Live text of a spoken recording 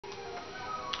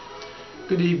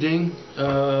Good evening.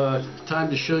 Time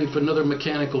to show you for another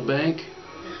mechanical bank.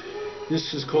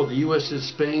 This is called the U.S. and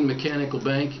Spain Mechanical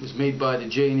Bank. It was made by the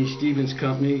J&E Stevens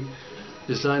Company,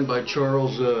 designed by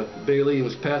Charles Bailey, and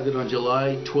was patented on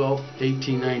July 12,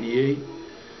 1898.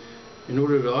 In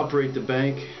order to operate the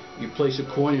bank, you place a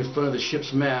coin in front of the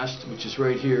ship's mast, which is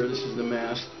right here. This is the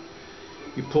mast.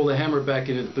 You pull the hammer back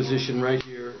into the position right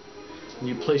here, and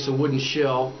you place a wooden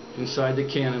shell inside the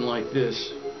cannon like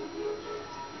this.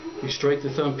 You strike the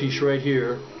thumb piece right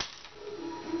here.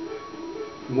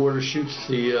 The mortar shoots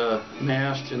the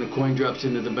mast, and the coin drops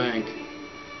into the bank.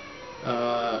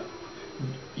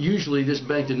 Usually this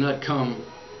bank did not come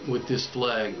with this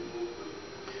flag.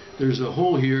 There's a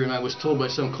hole here, and I was told by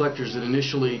some collectors that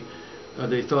initially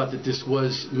they thought that this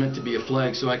was meant to be a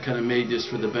flag, so I kind of made this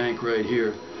for the bank right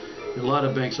here. And a lot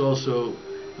of banks also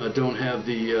don't have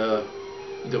the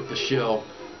shell,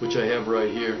 which I have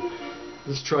right here.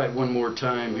 Let's try it one more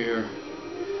time here.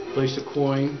 Place a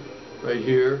coin right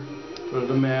here in front of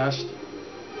the mast.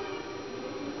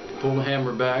 Pull the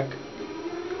hammer back.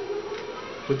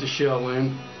 Put the shell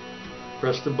in.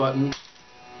 Press the button.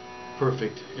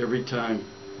 Perfect every time.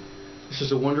 This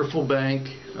is a wonderful bank.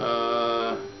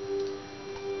 There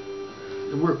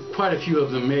were quite a few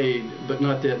of them made, but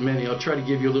not that many. I'll try to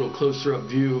give you a little closer up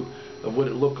view of what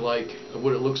it looks like.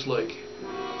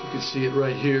 You can see it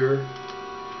right here.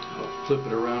 I'll flip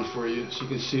it around for you so you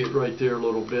can see it right there a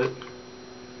little bit.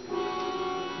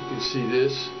 You can see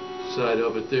this side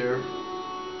of it there.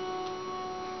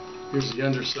 Here's the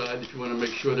underside if you want to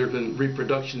make sure there have been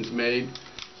reproductions made.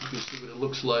 You can see what it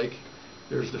looks like.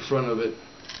 There's the front of it,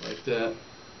 like that.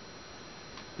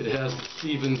 It has the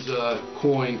Stevens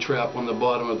coin trap on the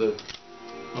bottom of the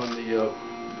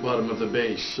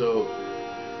base. So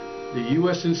the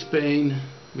U.S. and Spain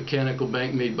Mechanical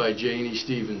Bank, made by J&E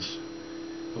Stevens.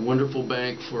 A wonderful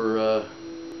bank for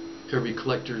every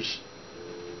collector's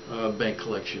bank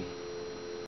collection.